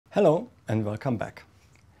Hello and welcome back.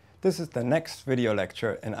 This is the next video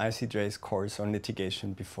lecture in ICJ's course on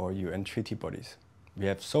litigation before UN treaty bodies. We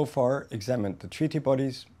have so far examined the treaty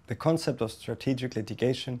bodies, the concept of strategic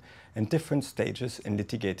litigation and different stages in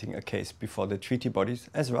litigating a case before the treaty bodies,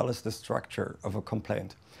 as well as the structure of a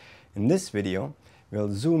complaint. In this video,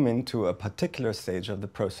 we'll zoom into a particular stage of the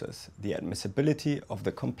process, the admissibility of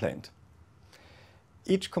the complaint.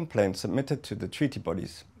 Each complaint submitted to the treaty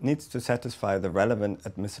bodies needs to satisfy the relevant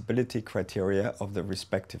admissibility criteria of the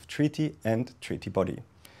respective treaty and treaty body.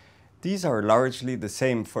 These are largely the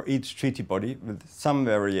same for each treaty body, with some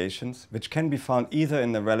variations which can be found either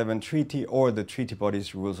in the relevant treaty or the treaty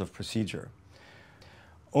body's rules of procedure.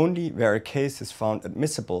 Only where a case is found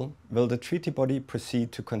admissible will the treaty body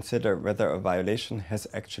proceed to consider whether a violation has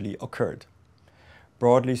actually occurred.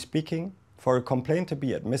 Broadly speaking, for a complaint to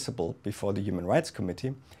be admissible before the Human Rights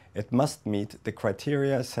Committee, it must meet the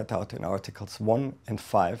criteria set out in Articles 1 and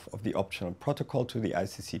 5 of the Optional Protocol to the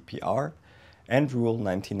ICCPR and Rule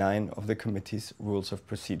 99 of the Committee's Rules of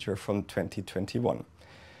Procedure from 2021.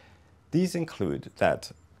 These include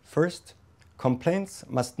that, first, complaints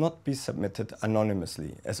must not be submitted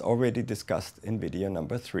anonymously, as already discussed in video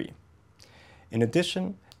number 3. In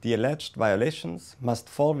addition, the alleged violations must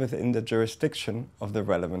fall within the jurisdiction of the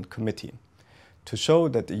relevant committee. To show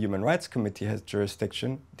that the Human Rights Committee has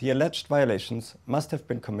jurisdiction, the alleged violations must have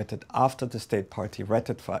been committed after the state party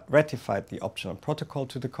ratified the optional protocol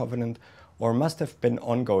to the covenant, or must have been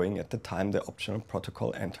ongoing at the time the optional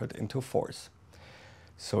protocol entered into force.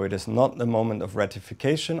 So it is not the moment of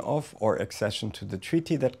ratification of or accession to the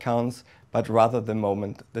treaty that counts, but rather the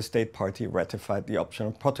moment the state party ratified the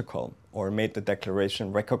optional protocol or made the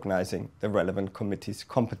declaration recognizing the relevant committee's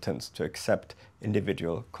competence to accept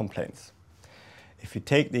individual complaints. If we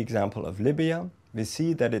take the example of Libya, we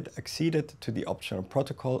see that it acceded to the optional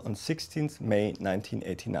protocol on 16th May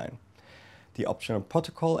 1989. The optional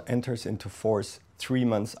protocol enters into force 3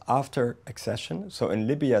 months after accession, so in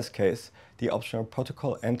Libya's case, the optional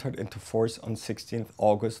protocol entered into force on 16th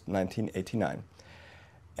August 1989.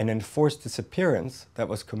 An enforced disappearance that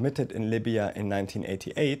was committed in Libya in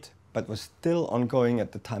 1988, but was still ongoing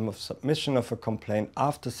at the time of submission of a complaint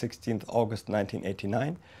after 16th August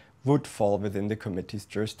 1989, would fall within the committee's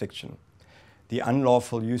jurisdiction. The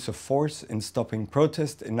unlawful use of force in stopping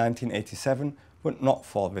protest in 1987 would not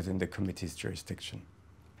fall within the committee's jurisdiction.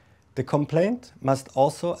 The complaint must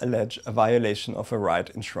also allege a violation of a right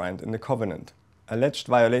enshrined in the covenant. Alleged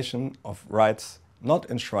violation of rights not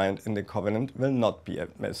enshrined in the covenant will not be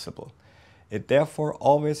admissible. It therefore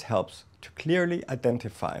always helps to clearly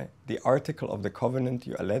identify the article of the covenant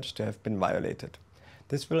you allege to have been violated.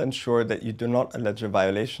 This will ensure that you do not allege a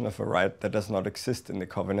violation of a right that does not exist in the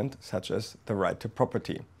covenant, such as the right to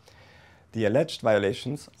property. The alleged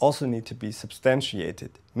violations also need to be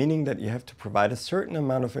substantiated, meaning that you have to provide a certain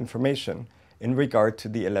amount of information in regard to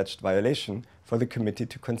the alleged violation for the committee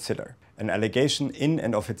to consider. An allegation in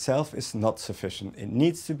and of itself is not sufficient. It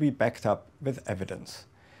needs to be backed up with evidence.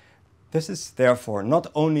 This is therefore not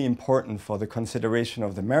only important for the consideration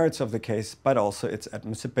of the merits of the case, but also its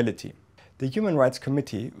admissibility. The Human Rights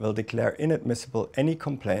Committee will declare inadmissible any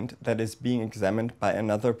complaint that is being examined by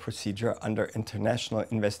another procedure under international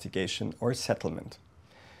investigation or settlement.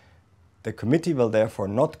 The committee will therefore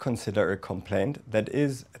not consider a complaint that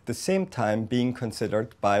is at the same time being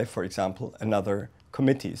considered by, for example, another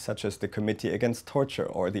committee, such as the Committee Against Torture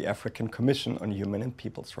or the African Commission on Human and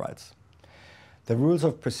People's Rights. The rules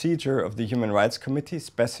of procedure of the Human Rights Committee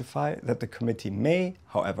specify that the committee may,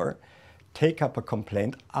 however, take up a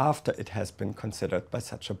complaint after it has been considered by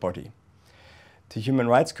such a body. The Human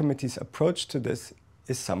Rights Committee's approach to this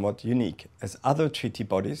is somewhat unique, as other treaty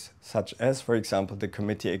bodies, such as, for example, the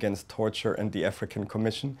Committee Against Torture and the African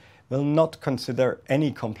Commission, will not consider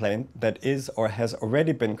any complaint that is or has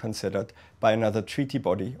already been considered by another treaty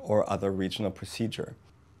body or other regional procedure.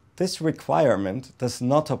 This requirement does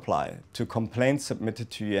not apply to complaints submitted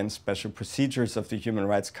to UN special procedures of the Human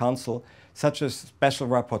Rights Council, such as special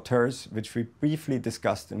rapporteurs, which we briefly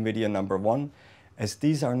discussed in video number 1, as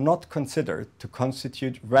these are not considered to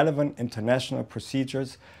constitute relevant international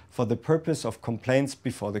procedures for the purpose of complaints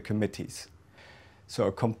before the committees. So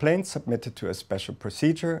a complaint submitted to a special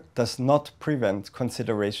procedure does not prevent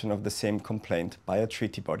consideration of the same complaint by a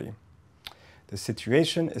treaty body. The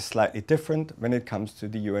situation is slightly different when it comes to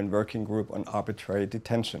the UN Working Group on Arbitrary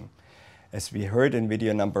Detention. As we heard in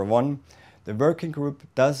video number 1, the working group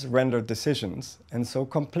does render decisions, and so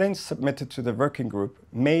complaints submitted to the working group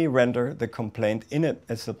may render the complaint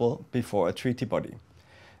inadmissible before a treaty body.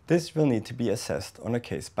 This will need to be assessed on a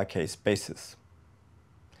case-by-case basis.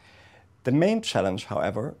 The main challenge,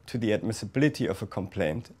 however, to the admissibility of a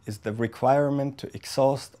complaint is the requirement to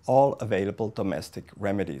exhaust all available domestic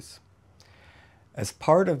remedies. As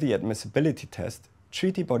part of the admissibility test,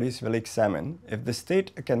 treaty bodies will examine if the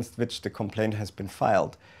state against which the complaint has been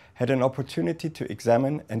filed had an opportunity to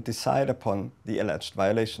examine and decide upon the alleged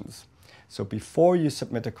violations. So before you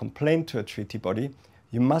submit a complaint to a treaty body,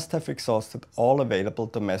 you must have exhausted all available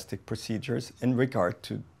domestic procedures in regard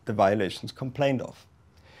to the violations complained of.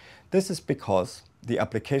 This is because the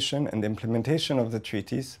application and implementation of the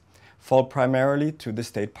treaties fall primarily to the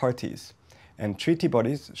state parties, and treaty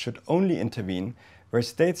bodies should only intervene where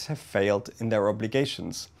states have failed in their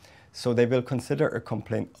obligations, so they will consider a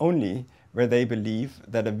complaint only where they believe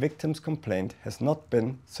that a victim's complaint has not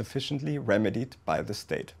been sufficiently remedied by the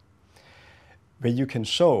state. Where you can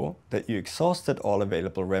show that you exhausted all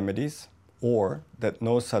available remedies or that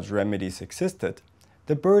no such remedies existed,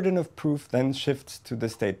 the burden of proof then shifts to the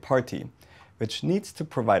state party, which needs to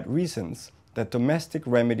provide reasons that domestic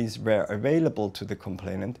remedies were available to the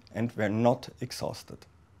complainant and were not exhausted.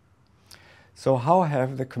 So how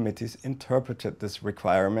have the committees interpreted this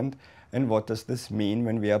requirement, and what does this mean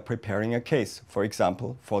when we are preparing a case, for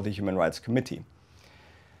example, for the Human Rights Committee?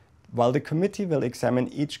 While the committee will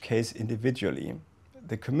examine each case individually,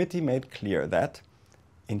 the committee made clear that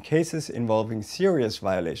in cases involving serious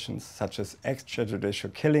violations such as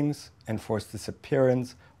extrajudicial killings, enforced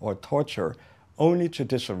disappearance, or torture, only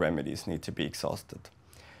judicial remedies need to be exhausted.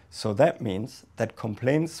 So that means that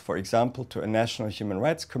complaints, for example, to a National Human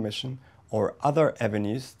Rights Commission or other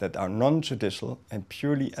avenues that are non-judicial and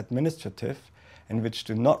purely administrative and which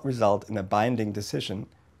do not result in a binding decision,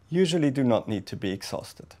 usually do not need to be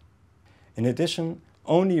exhausted. In addition,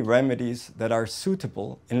 only remedies that are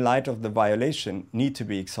suitable in light of the violation need to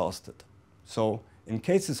be exhausted. So, in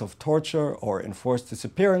cases of torture or enforced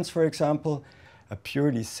disappearance, for example, a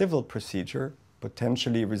purely civil procedure,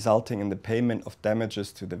 potentially resulting in the payment of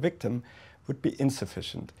damages to the victim, would be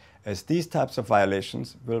insufficient, as these types of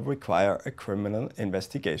violations will require a criminal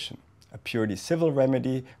investigation. A purely civil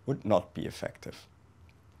remedy would not be effective.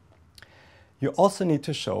 You also need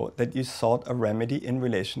to show that you sought a remedy in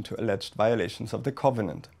relation to alleged violations of the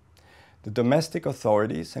covenant. The domestic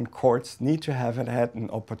authorities and courts need to have had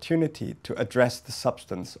an opportunity to address the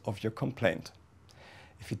substance of your complaint.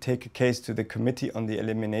 If you take a case to the Committee on the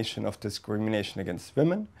Elimination of Discrimination Against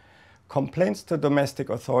Women, complaints to domestic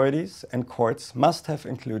authorities and courts must have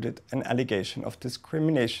included an allegation of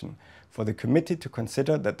discrimination for the committee to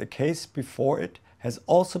consider that the case before it has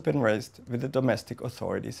also been raised with the domestic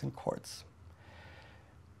authorities and courts.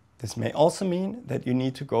 This may also mean that you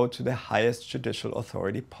need to go to the highest judicial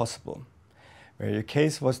authority possible. Where your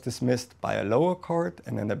case was dismissed by a lower court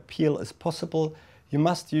and an appeal is possible, you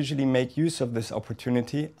must usually make use of this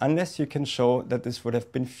opportunity unless you can show that this would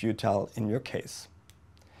have been futile in your case.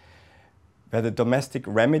 Where the domestic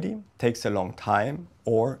remedy takes a long time,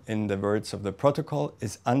 or, in the words of the protocol,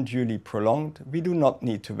 is unduly prolonged, we do not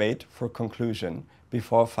need to wait for conclusion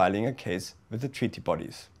before filing a case with the treaty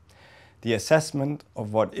bodies. The assessment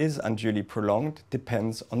of what is unduly prolonged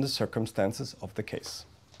depends on the circumstances of the case.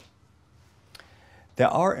 There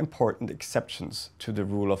are important exceptions to the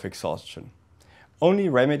rule of exhaustion. Only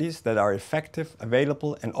remedies that are effective,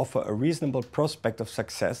 available, and offer a reasonable prospect of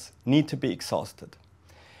success need to be exhausted.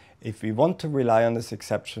 If we want to rely on this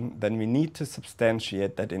exception, then we need to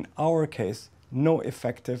substantiate that in our case, no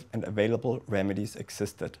effective and available remedies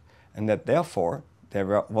existed, and that therefore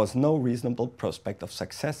there was no reasonable prospect of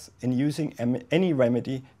success in using any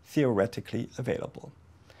remedy theoretically available.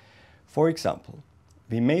 For example,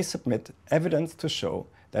 we may submit evidence to show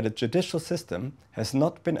that a judicial system has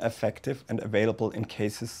not been effective and available in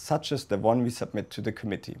cases such as the one we submit to the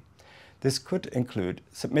committee. This could include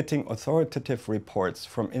submitting authoritative reports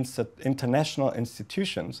from international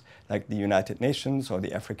institutions like the United Nations or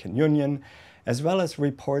the African Union, as well as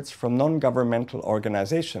reports from non-governmental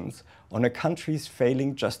organizations on a country's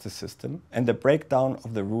failing justice system and the breakdown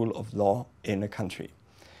of the rule of law in a country.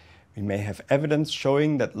 We may have evidence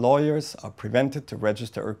showing that lawyers are prevented to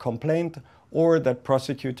register a complaint or that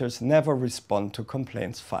prosecutors never respond to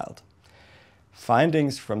complaints filed.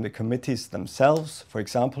 Findings from the committees themselves, for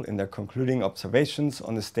example in their concluding observations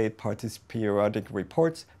on the state parties' periodic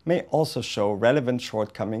reports, may also show relevant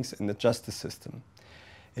shortcomings in the justice system.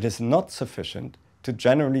 It is not sufficient to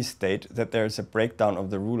generally state that there is a breakdown of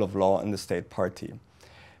the rule of law in the state party.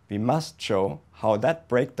 We must show how that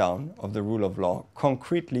breakdown of the rule of law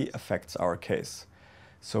concretely affects our case.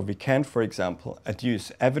 So we can, for example,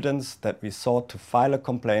 adduce evidence that we sought to file a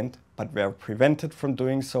complaint but were prevented from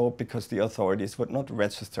doing so because the authorities would not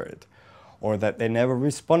register it, or that they never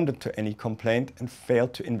responded to any complaint and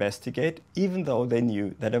failed to investigate, even though they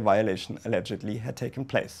knew that a violation allegedly had taken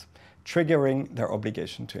place, triggering their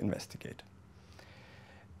obligation to investigate.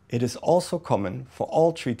 It is also common for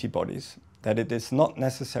all treaty bodies that it is not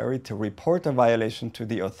necessary to report a violation to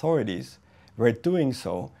the authorities, where doing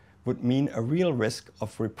so would mean a real risk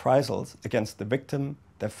of reprisals against the victim,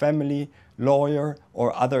 their family, lawyer,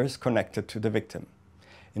 or others connected to the victim.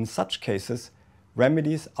 In such cases,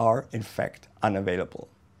 remedies are in fact unavailable.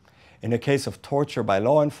 In a case of torture by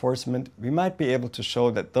law enforcement, we might be able to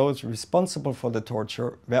show that those responsible for the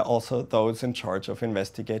torture were also those in charge of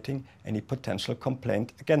investigating any potential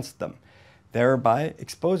complaint against them, thereby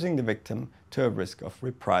exposing the victim to a risk of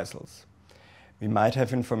reprisals. We might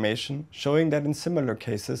have information showing that in similar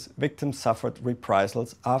cases, victims suffered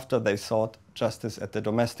reprisals after they sought justice at the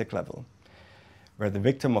domestic level. Where the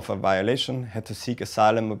victim of a violation had to seek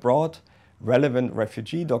asylum abroad, relevant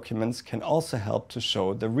refugee documents can also help to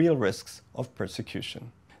show the real risks of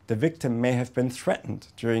persecution. The victim may have been threatened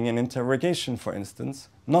during an interrogation, for instance,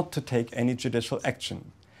 not to take any judicial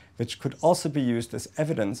action, which could also be used as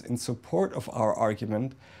evidence in support of our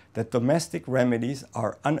argument that domestic remedies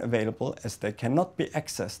are unavailable as they cannot be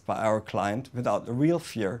accessed by our client without a real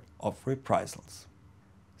fear of reprisals.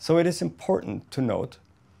 So it is important to note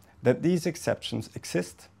that these exceptions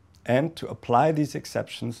exist and to apply these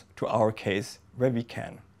exceptions to our case where we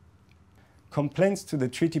can. Complaints to the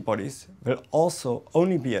treaty bodies will also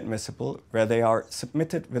only be admissible where they are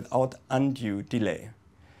submitted without undue delay.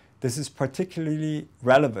 This is particularly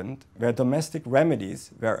relevant where domestic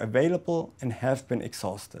remedies were available and have been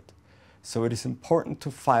exhausted. So it is important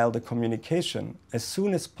to file the communication as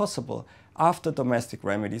soon as possible after domestic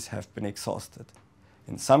remedies have been exhausted.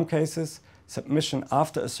 In some cases, submission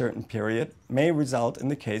after a certain period may result in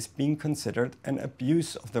the case being considered an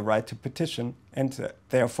abuse of the right to petition and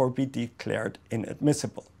therefore be declared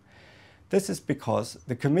inadmissible. This is because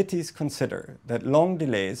the committees consider that long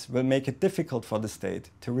delays will make it difficult for the state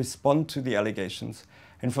to respond to the allegations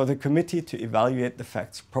and for the committee to evaluate the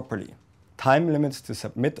facts properly. Time limits to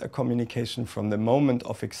submit a communication from the moment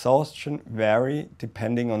of exhaustion vary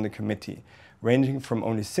depending on the committee, ranging from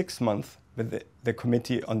only 6 months with the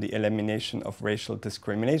Committee on the Elimination of Racial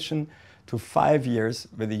Discrimination to 5 years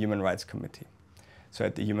with the Human Rights Committee. So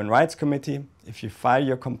at the Human Rights Committee, if you file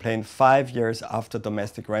your complaint 5 years after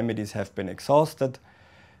domestic remedies have been exhausted,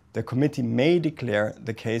 the committee may declare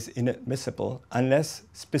the case inadmissible unless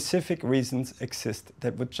specific reasons exist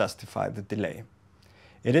that would justify the delay.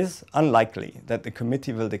 It is unlikely that the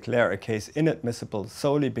committee will declare a case inadmissible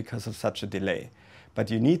solely because of such a delay, but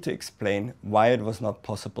you need to explain why it was not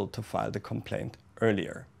possible to file the complaint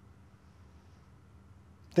earlier.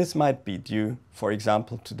 This might be due, for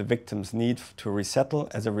example, to the victim's need to resettle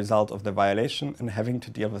as a result of the violation and having to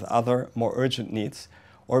deal with other, more urgent needs,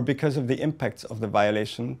 or because of the impacts of the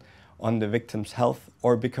violation on the victim's health,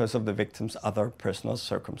 or because of the victim's other personal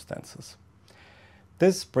circumstances.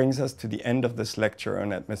 This brings us to the end of this lecture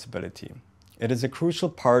on admissibility. It is a crucial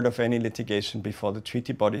part of any litigation before the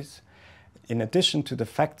treaty bodies. In addition to the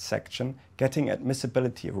facts section, getting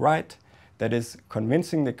admissibility right, that is,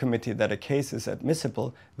 convincing the committee that a case is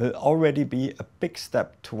admissible, will already be a big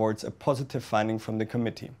step towards a positive finding from the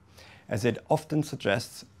committee, as it often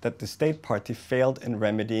suggests that the state party failed in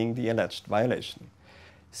remedying the alleged violation.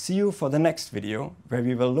 See you for the next video, where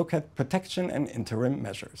we will look at protection and interim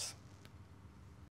measures.